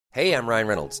Hey, I'm Ryan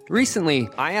Reynolds. Recently,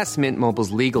 I asked Mint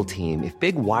Mobile's legal team if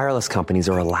big wireless companies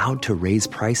are allowed to raise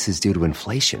prices due to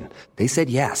inflation. They said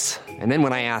yes. And then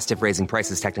when I asked if raising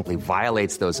prices technically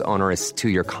violates those onerous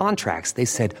two-year contracts, they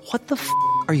said, "What the f***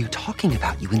 are you talking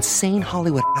about, you insane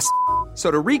Hollywood ass?" So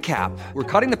to recap, we're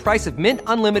cutting the price of Mint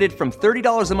Unlimited from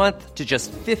 $30 a month to just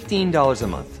 $15 a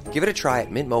month. Give it a try at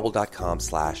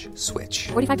mintmobile.com/switch.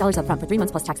 $45 up front for 3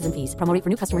 months plus taxes and fees. Promo rate for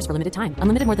new customers for limited time.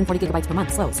 Unlimited more than 40 gigabytes per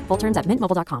month. Slows full terms at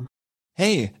mintmobile.com.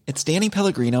 Hey, it's Danny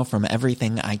Pellegrino from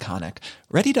Everything Iconic.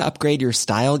 Ready to upgrade your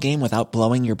style game without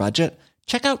blowing your budget?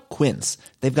 Check out Quince.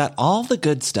 They've got all the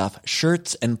good stuff,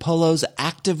 shirts and polos,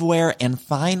 activewear, and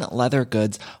fine leather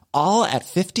goods, all at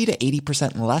 50 to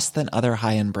 80% less than other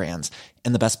high-end brands.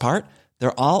 And the best part?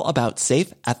 They're all about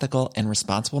safe, ethical, and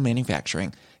responsible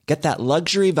manufacturing. Get that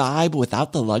luxury vibe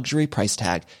without the luxury price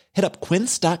tag. Hit up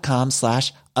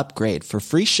quince.com/upgrade for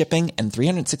free shipping and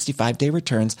 365-day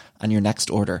returns on your next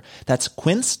order. That's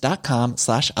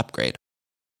quince.com/upgrade.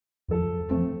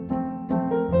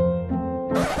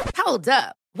 Hold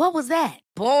up. What was that?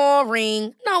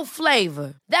 Boring. No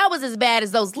flavor. That was as bad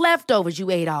as those leftovers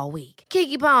you ate all week.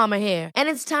 Keke Palmer here, and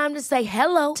it's time to say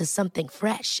hello to something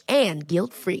fresh and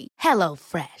guilt-free. Hello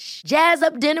Fresh. Jazz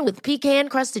up dinner with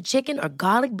pecan-crusted chicken or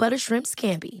garlic butter shrimp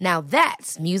scampi. Now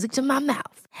that's music to my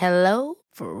mouth. Hello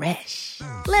Fresh.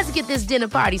 Let's get this dinner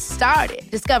party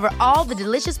started. Discover all the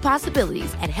delicious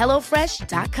possibilities at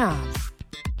hellofresh.com.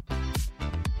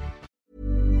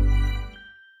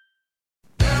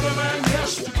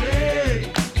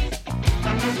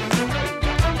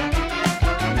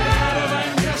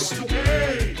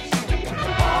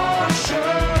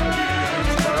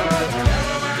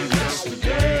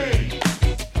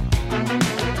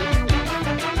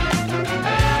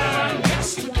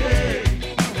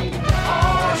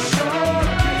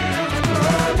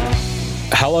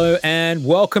 Hello and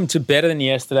welcome to Better Than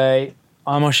Yesterday.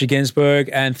 I'm Osher Ginsberg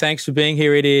and thanks for being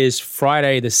here. It is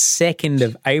Friday the 2nd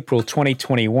of April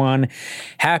 2021.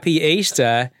 Happy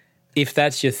Easter if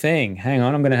that's your thing. Hang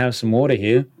on, I'm going to have some water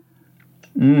here.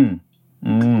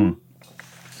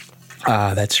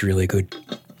 That's really good.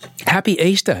 Happy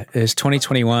Easter. It's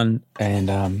 2021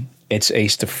 and it's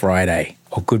Easter Friday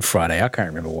or Good Friday. I can't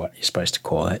remember what you're supposed to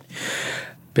call it.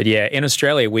 But yeah, in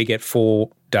Australia we get 4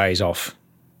 days off.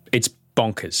 It's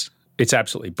bonkers. It's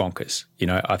absolutely bonkers. You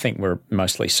know, I think we're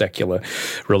mostly secular,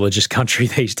 religious country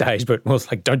these days, but we're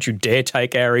like, don't you dare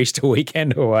take our Easter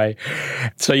weekend away.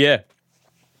 So, yeah,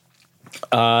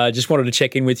 just wanted to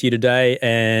check in with you today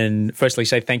and firstly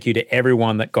say thank you to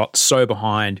everyone that got so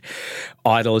behind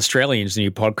Idle Australians, the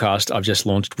new podcast I've just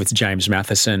launched with James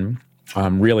Matheson.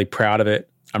 I'm really proud of it.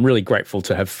 I'm really grateful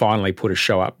to have finally put a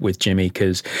show up with Jimmy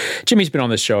because Jimmy's been on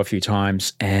this show a few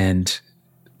times and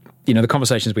you know, the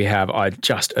conversations we have, I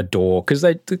just adore because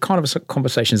they're the kind of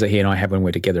conversations that he and I have when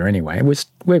we're together anyway.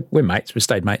 We're mates. We've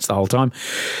stayed mates the whole time.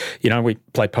 You know, we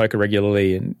play poker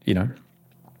regularly and, you know,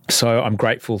 so I'm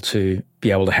grateful to be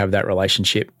able to have that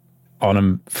relationship on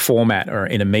a format or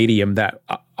in a medium that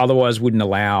otherwise wouldn't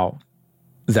allow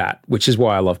that, which is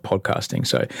why I love podcasting.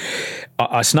 So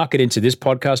I snuck it into this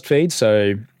podcast feed.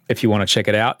 So if you want to check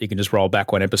it out, you can just roll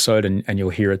back one episode and you'll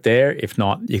hear it there. If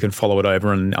not, you can follow it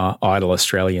over on Idle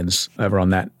Australians over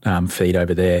on that feed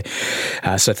over there.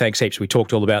 So thanks heaps. We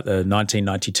talked all about the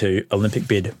 1992 Olympic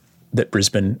bid that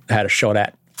Brisbane had a shot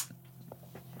at.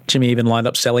 Jimmy even lined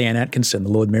up Sally Ann Atkinson, the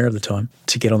Lord Mayor of the time,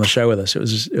 to get on the show with us. It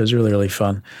was really, really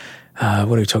fun. What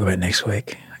do we talk about next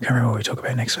week? I can't remember what we talk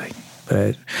about next week, but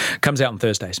it comes out on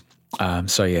Thursdays.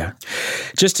 So yeah,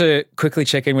 just to quickly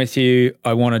check in with you,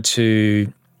 I wanted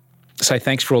to say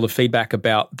thanks for all the feedback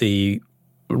about the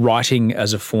writing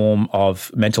as a form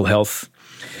of mental health,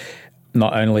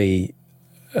 not only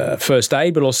first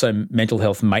aid, but also mental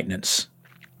health maintenance.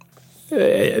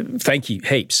 Thank you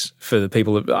heaps for the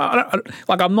people that,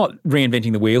 I'm not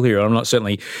reinventing the wheel here. I'm not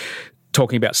certainly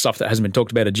talking about stuff that hasn't been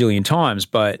talked about a jillion times,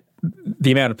 but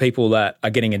the amount of people that are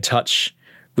getting in touch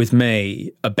with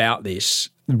me about this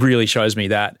really shows me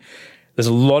that there's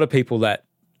a lot of people that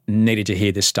needed to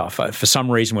hear this stuff. For some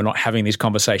reason, we're not having these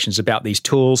conversations about these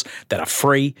tools that are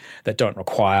free, that don't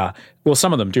require, well,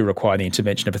 some of them do require the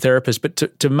intervention of a therapist, but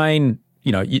to main,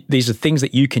 you know, these are things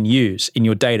that you can use in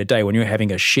your day-to-day when you're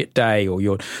having a shit day or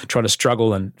you're trying to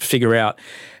struggle and figure out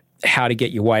how to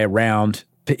get your way around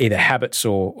either habits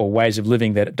or ways of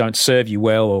living that don't serve you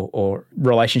well or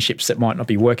relationships that might not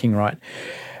be working right,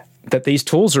 that these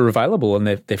tools are available and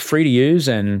they're free to use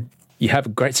and you have a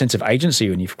great sense of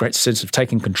agency and you have a great sense of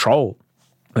taking control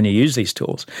when you use these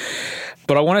tools.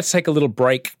 But I wanted to take a little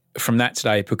break from that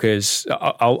today because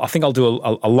I think I'll do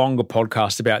a longer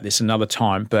podcast about this another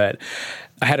time, but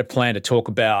I had a plan to talk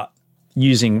about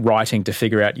using writing to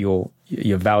figure out your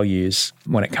values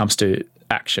when it comes to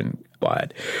action.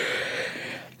 But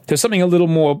there's something a little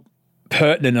more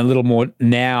pertinent, a little more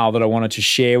now that I wanted to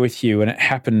share with you, and it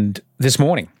happened this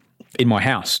morning in my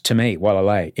house to me while I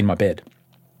lay in my bed.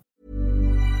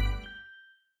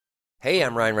 Hey,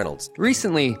 I'm Ryan Reynolds.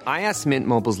 Recently, I asked Mint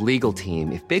Mobile's legal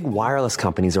team if big wireless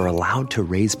companies are allowed to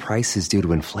raise prices due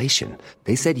to inflation.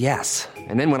 They said yes.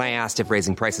 And then when I asked if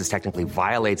raising prices technically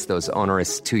violates those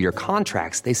onerous two-year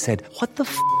contracts, they said, "What the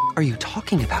f*** are you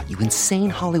talking about, you insane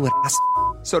Hollywood ass?"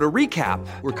 So to recap,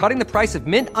 we're cutting the price of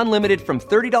Mint Unlimited from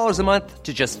 $30 a month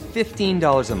to just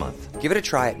 $15 a month. Give it a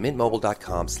try at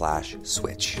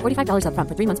mintmobile.com/switch. $45 up front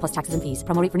for 3 months plus taxes and fees.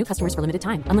 Promo rate for new customers for limited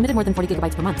time. Unlimited more than 40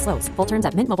 gigabytes per month. Slows full terms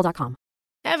at mintmobile.com.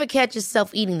 Ever catch yourself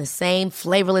eating the same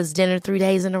flavorless dinner 3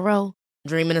 days in a row?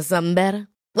 Dreaming of something better?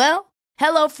 Well,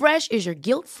 HelloFresh is your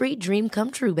guilt-free dream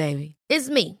come true, baby. It's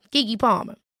me, Keke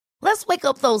Palmer. Let's wake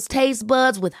up those taste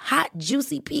buds with hot,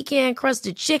 juicy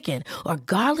pecan-crusted chicken or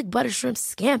garlic butter shrimp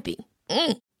scampi.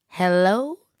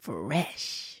 Hello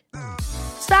Fresh.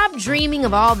 Stop dreaming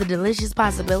of all the delicious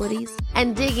possibilities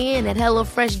and dig in at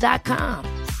HelloFresh.com.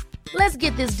 Let's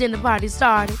get this dinner party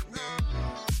started.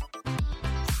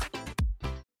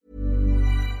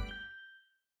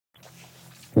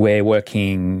 We're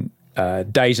working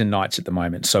days and nights at the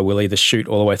moment, so we'll either shoot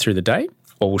all the way through the day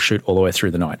or we'll shoot all the way through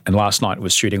the night. And last night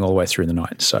was shooting all the way through the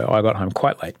night, so I got home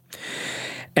quite late.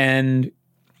 And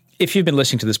if you've been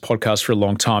listening to this podcast for a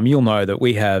long time, you'll know that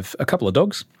we have a couple of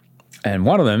dogs, and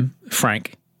one of them,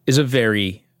 Frank, is a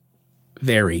very,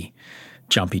 very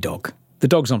jumpy dog. The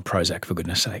dog's on Prozac, for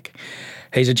goodness sake.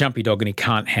 He's a jumpy dog and he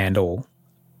can't handle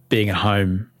being at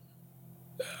home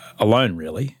alone,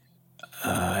 really.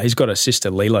 He's got a sister,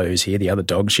 Lilo, who's here, the other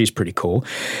dog. She's pretty cool.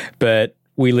 But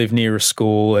we live near a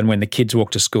school, and when the kids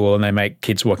walk to school and they make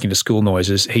kids walking to school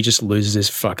noises, he just loses his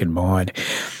fucking mind.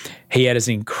 He had his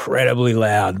incredibly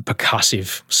loud,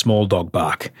 percussive, small dog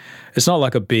bark. It's not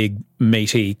like a big,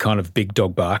 meaty kind of big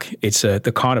dog bark. It's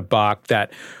the kind of bark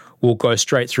that will go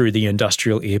straight through the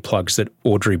industrial earplugs that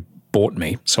Audrey bought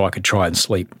me so I could try and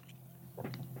sleep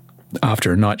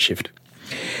after a night shift.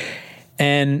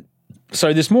 And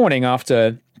so this morning,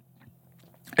 after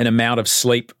an amount of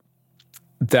sleep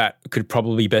that could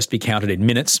probably best be counted in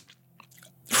minutes,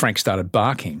 Frank started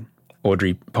barking.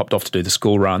 Audrey popped off to do the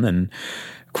school run, and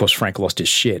of course Frank lost his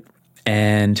shit.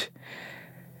 And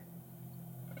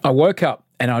I woke up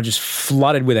and I was just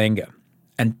flooded with anger,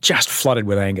 and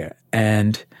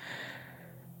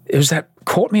it was that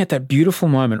caught me at that beautiful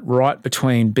moment right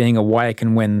between being awake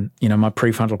and when, my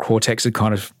prefrontal cortex had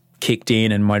kind of kicked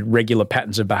in and my regular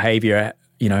patterns of behavior,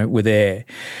 were there.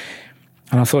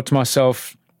 And I thought to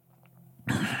myself,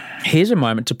 here's a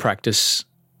moment to practice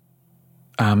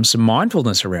some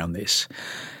mindfulness around this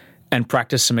and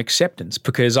practice some acceptance,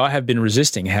 because I have been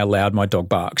resisting how loud my dog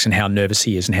barks and how nervous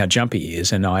he is and how jumpy he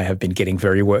is, and I have been getting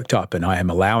very worked up, and I am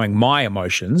allowing my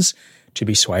emotions to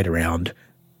be swayed around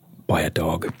by a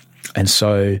dog. And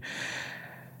so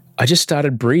I just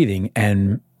started breathing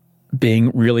and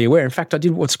being really aware. In fact, I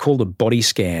did what's called a body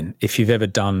scan. If you've ever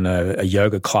done a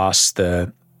yoga class,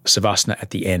 the Savasana at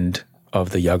the end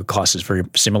of the yoga class is very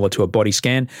similar to a body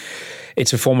scan.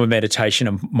 It's a form of meditation,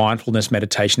 a mindfulness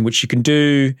meditation, which you can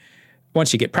do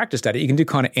once you get practiced at it. You can do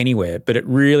kind of anywhere, but it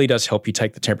really does help you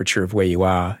take the temperature of where you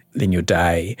are in your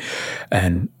day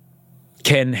and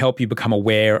can help you become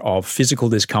aware of physical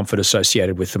discomfort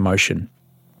associated with emotion.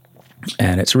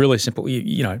 And it's really simple.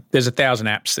 There's 1,000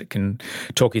 apps that can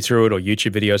talk you through it, or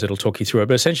YouTube videos that'll talk you through it.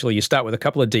 But essentially, you start with a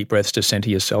couple of deep breaths to center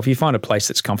yourself. You find a place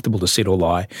that's comfortable to sit or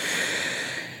lie.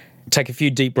 Take a few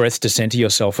deep breaths to center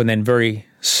yourself, and then very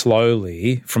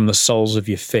slowly, from the soles of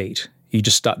your feet, you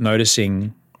just start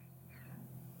noticing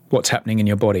what's happening in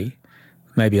your body.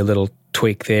 Maybe a little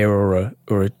tweak there, or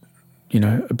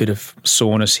a bit of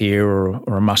soreness here,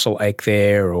 or a muscle ache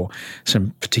there, or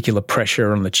some particular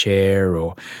pressure on the chair,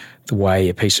 or the way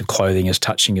a piece of clothing is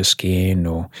touching your skin,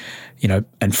 or,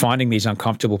 and finding these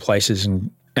uncomfortable places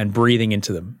and breathing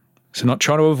into them. So not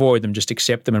trying to avoid them, just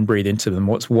accept them and breathe into them.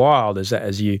 What's wild is that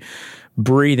as you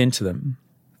breathe into them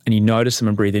and you notice them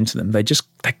and breathe into them, they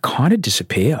kind of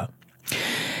disappear.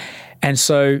 And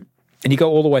you go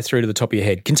all the way through to the top of your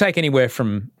head. It can take anywhere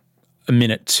from a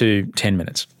minute to 10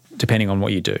 minutes, depending on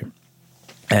what you do.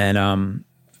 And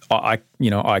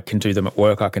I can do them at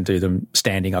work. I can do them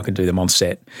standing. I can do them on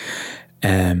set.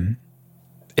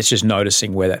 It's just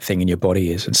noticing where that thing in your body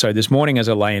is. And so this morning as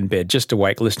I lay in bed, just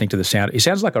awake, listening to the sound, it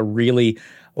sounds like a really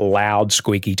loud,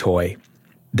 squeaky toy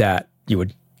that you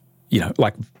would,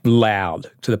 like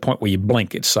loud to the point where you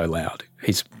blink, it's so loud.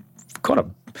 He's got a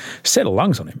set of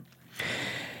lungs on him.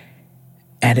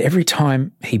 And every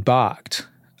time he barked,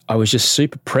 I was just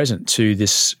super present to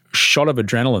this shot of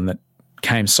adrenaline that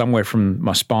came somewhere from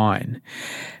my spine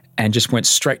and just went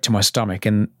straight to my stomach.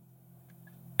 And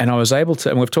I was able to,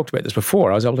 and we've talked about this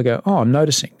before, I was able to go, oh, I'm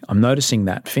noticing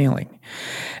that feeling.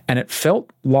 And it felt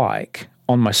like,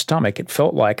 on my stomach, it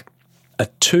felt like a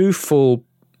 2 full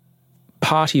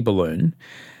party balloon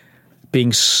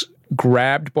being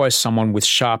grabbed by someone with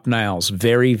sharp nails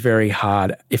very, very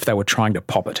hard if they were trying to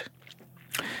pop it.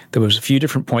 There was a few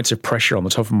different points of pressure on the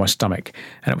top of my stomach,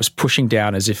 and it was pushing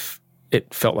down as if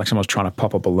it felt like someone was trying to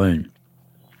pop a balloon.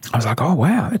 I was like, oh,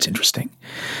 wow, that's interesting.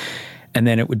 And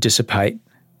then it would dissipate,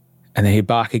 and then he'd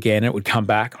bark again, and it would come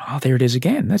back. Oh, there it is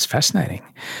again. That's fascinating.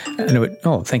 And it would,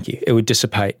 oh, thank you. It would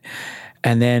dissipate.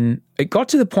 And then it got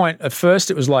to the point, at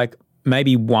first it was like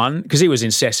maybe one, because he was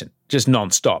incessant, just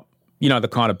nonstop. You know, the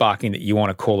kind of barking that you want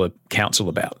to call a council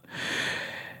about.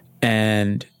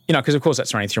 And, you know, because of course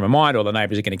that's running through my mind, or the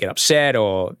neighbours are going to get upset,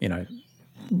 or, you know,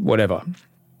 whatever.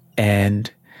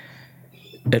 And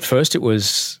at first it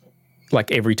was like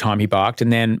every time he barked,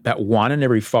 and then about 1 in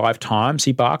every 5 times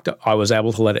he barked, I was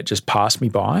able to let it just pass me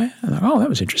by. And I thought, oh, that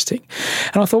was interesting.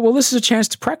 And I thought, well, this is a chance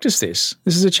to practice this.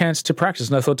 This is a chance to practice.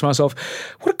 And I thought to myself,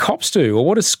 what do cops do, or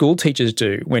what do school teachers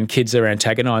do when kids are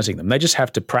antagonising them? They just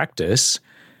have to practice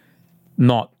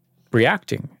not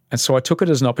reacting. And so I took it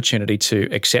as an opportunity to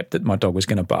accept that my dog was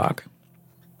going to bark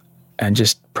and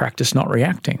just practice not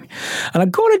reacting. And I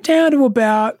got it down to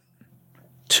about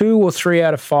 2 or 3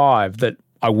 out of 5 that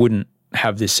I wouldn't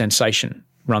have this sensation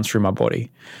run through my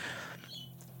body.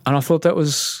 And I thought that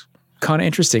was kind of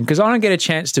interesting, because I don't get a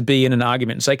chance to be in an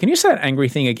argument and say, can you say that angry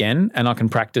thing again? And I can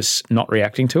practice not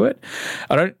reacting to it.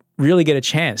 I don't really get a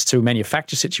chance to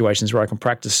manufacture situations where I can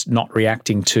practice not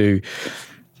reacting to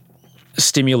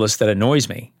stimulus that annoys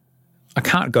me. I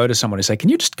can't go to someone and say, can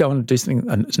you just go and do something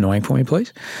that's annoying for me,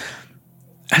 please?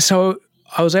 And so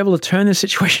I was able to turn the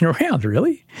situation around,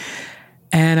 really.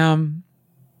 And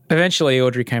eventually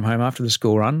Audrey came home after the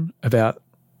school run about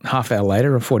half hour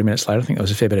later or 40 minutes later. I think there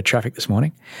was a fair bit of traffic this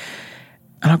morning.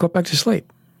 And I got back to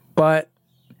sleep. But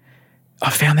I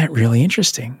found that really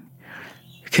interesting,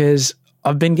 because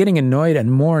I've been getting annoyed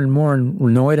and more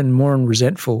annoyed and more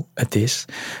resentful at this.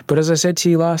 But as I said to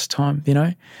you last time, you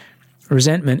know,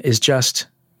 resentment is just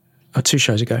 2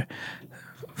 shows ago,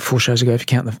 4 shows ago if you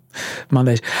count the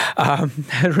Mondays.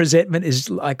 Resentment is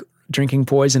like drinking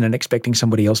poison and expecting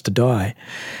somebody else to die.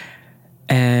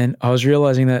 And I was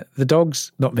realizing that the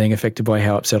dog's not being affected by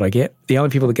how upset I get. The only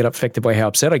people that get affected by how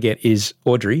upset I get is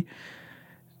Audrey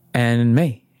and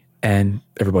me and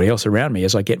everybody else around me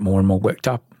as I get more and more worked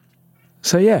up.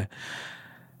 So, yeah,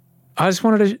 I just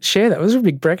wanted to share that. It was a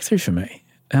big breakthrough for me,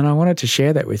 and I wanted to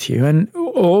share that with you. And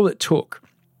all it took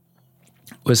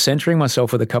was centering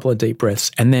myself with a couple of deep breaths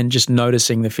and then just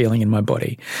noticing the feeling in my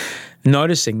body,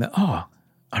 noticing that, oh,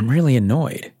 I'm really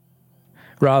annoyed,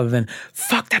 rather than,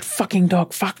 fuck that fucking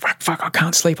dog, fuck, I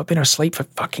can't sleep. I've been asleep for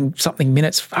fucking something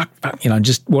minutes, fuck, you know,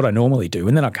 just what I normally do.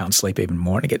 And then I can't sleep even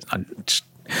more, and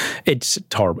it's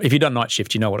horrible. If you've done night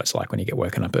shift, you know what it's like when you get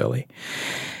woken up early.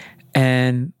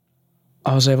 And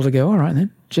I was able to go, all right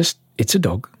then, it's a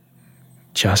dog.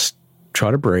 Just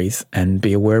try to breathe and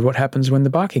be aware of what happens when the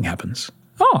barking happens.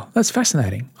 Oh, that's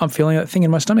fascinating. I'm feeling that thing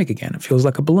in my stomach again. It feels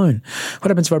like a balloon. What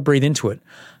happens if I breathe into it?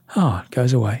 Oh, it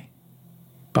goes away.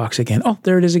 Barks again. Oh,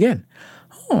 there it is again.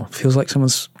 Oh, it feels like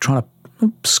someone's trying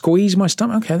to squeeze my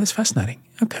stomach. Okay, that's fascinating.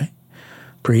 Okay.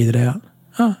 Breathe it out.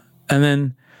 Oh, and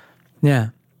then,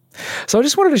 yeah. So I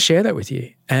just wanted to share that with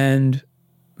you and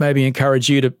maybe encourage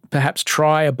you to perhaps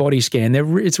try a body scan.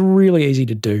 It's really easy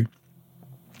to do.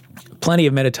 Plenty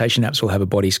of meditation apps will have a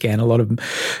body scan. A lot of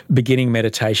beginning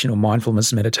meditation or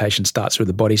mindfulness meditation starts with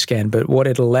a body scan. But what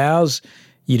it allows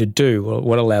you to do, or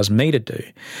what allows me to do,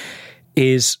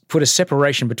 is put a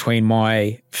separation between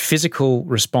my physical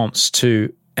response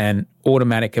to an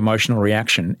automatic emotional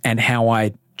reaction and how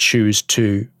I choose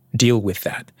to deal with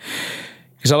that.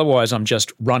 Because otherwise I'm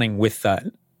just running with that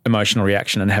emotional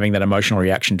reaction and having that emotional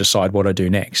reaction decide what I do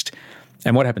next.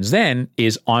 And what happens then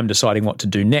is I'm deciding what to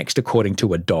do next according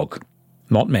to a dog,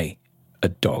 not me, a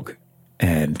dog.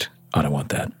 And I don't want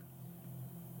that.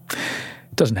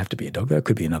 It doesn't have to be a dog, though. It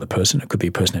could be another person. It could be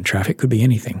a person in traffic. It could be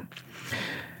anything.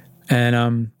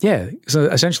 And, so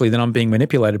essentially then I'm being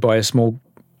manipulated by a small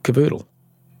cavoodle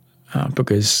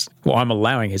because, I'm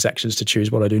allowing his actions to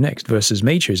choose what I do next versus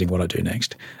me choosing what I do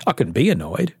next. I can be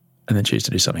annoyed and then choose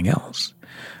to do something else.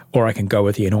 Or I can go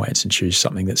with the annoyance and choose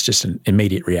something that's just an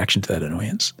immediate reaction to that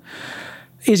annoyance.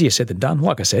 Easier said than done.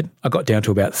 Like I said, I got down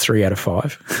to about 3 out of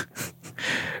 5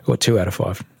 or 2 out of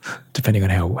 5, depending on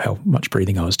how much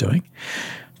breathing I was doing.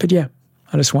 But yeah,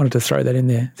 I just wanted to throw that in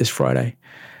there this Friday.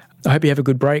 I hope you have a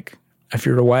good break. If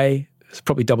you're away, there's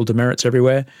probably double demerits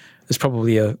everywhere. There's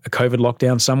probably a COVID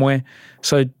lockdown somewhere.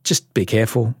 So just be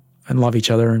careful and love each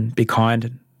other and be kind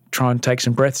and try and take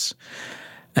some breaths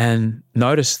and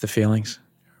notice the feelings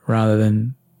rather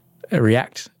than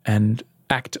react and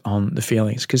act on the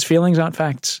feelings, because feelings aren't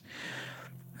facts.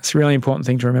 It's a really important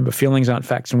thing to remember. Feelings aren't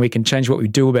facts, and we can change what we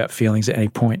do about feelings at any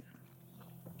point.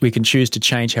 We can choose to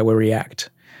change how we react,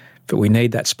 but we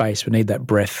need that space, we need that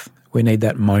breath, we need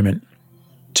that moment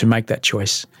to make that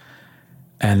choice.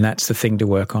 And that's the thing to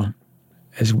work on,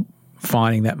 is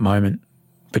finding that moment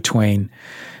between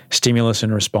stimulus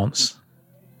and response,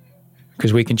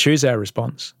 because we can choose our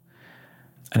response.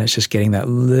 And it's just getting that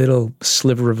little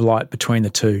sliver of light between the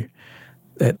two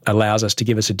that allows us to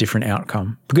give us a different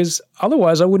outcome. Because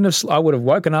otherwise I would have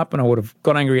woken up and I would have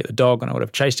got angry at the dog and I would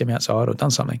have chased him outside or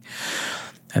done something,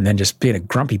 and then just been a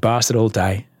grumpy bastard all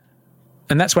day.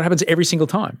 And that's what happens every single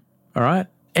time, all right?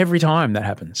 Every time that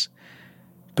happens.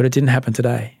 But it didn't happen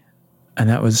today. And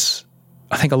that was,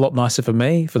 I think, a lot nicer for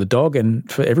me, for the dog, and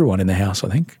for everyone in the house, I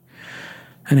think.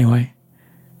 Anyway,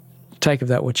 take of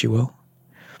that what you will.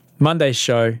 Monday's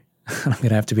show, I'm going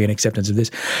to have to be in acceptance of this.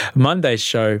 Monday's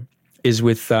show is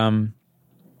with my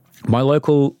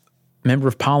local member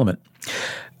of parliament.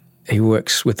 He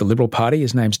works with the Liberal Party.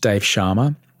 His name's Dave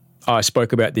Sharma. I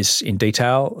spoke about this in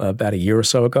detail about a year or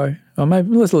so ago, or maybe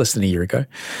a little less than a year ago.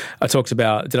 I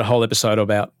did a whole episode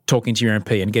about talking to your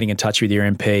MP and getting in touch with your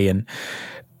MP and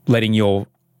letting your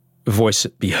voice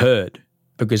be heard,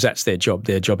 because that's their job.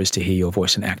 Their job is to hear your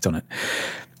voice and act on it.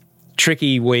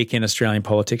 Tricky week in Australian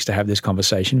politics to have this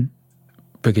conversation,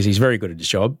 because he's very good at his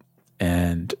job.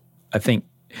 And I think,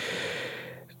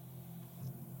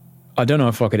 I don't know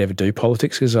if I could ever do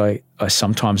politics, because I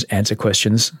sometimes answer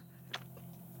questions.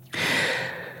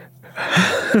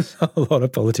 A lot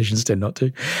of politicians tend not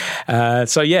to.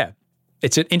 So yeah,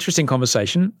 it's an interesting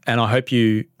conversation, and I hope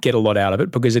you get a lot out of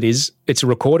it, because it's a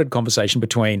recorded conversation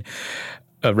between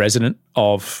a resident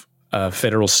of a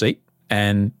federal seat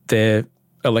and their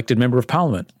elected member of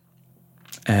parliament.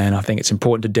 And I think it's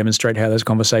important to demonstrate how those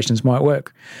conversations might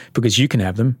work, because you can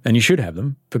have them and you should have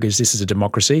them, because this is a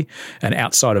democracy, and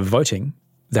outside of voting,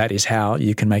 that is how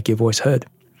you can make your voice heard.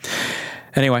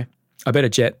 Anyway, I better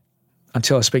jet.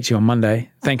 Until I speak to you on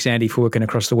Monday, thanks, Andy, for working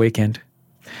across the weekend.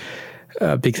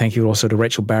 Big thank you also to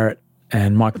Rachel Barrett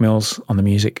and Mike Mills on the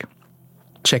music.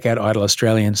 Check out Idle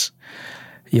Australians.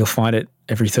 You'll find it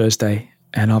every Thursday,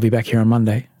 and I'll be back here on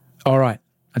Monday. All right,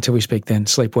 until we speak then,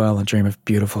 sleep well and dream of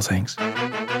beautiful things.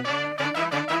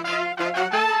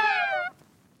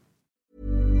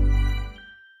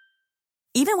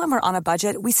 Even when we're on a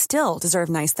budget, we still deserve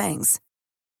nice things.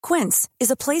 Quince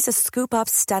is a place to scoop up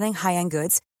stunning high-end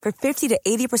goods for 50 to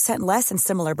 80% less than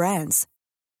similar brands.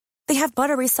 They have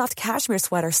buttery soft cashmere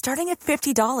sweaters starting at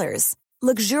 $50,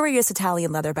 luxurious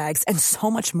Italian leather bags, and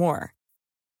so much more.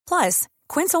 Plus,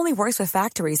 Quince only works with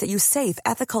factories that use safe,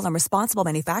 ethical, and responsible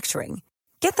manufacturing.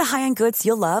 Get the high-end goods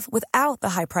you'll love without the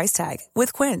high price tag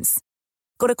with Quince.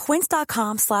 Go to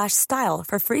quince.com/style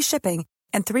for free shipping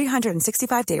and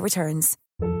 365-day returns.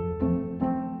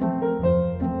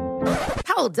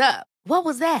 Hold up. What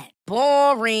was that?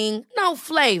 Boring. No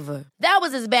flavor. That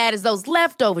was as bad as those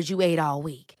leftovers you ate all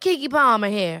week. Keke Palmer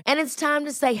here. And it's time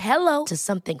to say hello to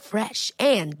something fresh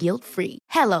and guilt-free.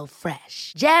 Hello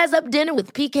Fresh. Jazz up dinner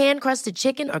with pecan-crusted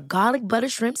chicken or garlic butter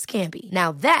shrimp scampi.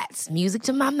 Now that's music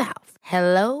to my mouth.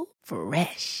 Hello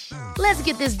Fresh. Let's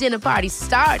get this dinner party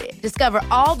started. Discover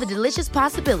all the delicious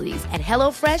possibilities at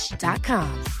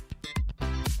HelloFresh.com.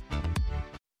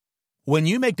 When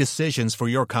you make decisions for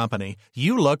your company,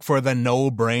 you look for the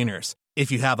no-brainers.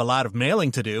 If you have a lot of mailing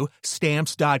to do,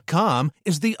 Stamps.com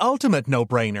is the ultimate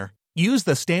no-brainer. Use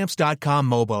the Stamps.com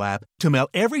mobile app to mail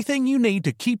everything you need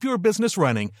to keep your business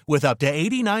running with up to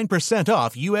 89%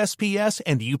 off USPS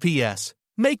and UPS.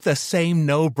 Make the same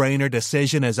no-brainer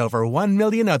decision as over 1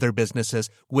 million other businesses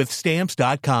with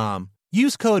Stamps.com.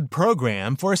 Use code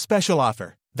PROGRAM for a special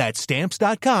offer. That's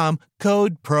Stamps.com,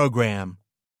 code PROGRAM.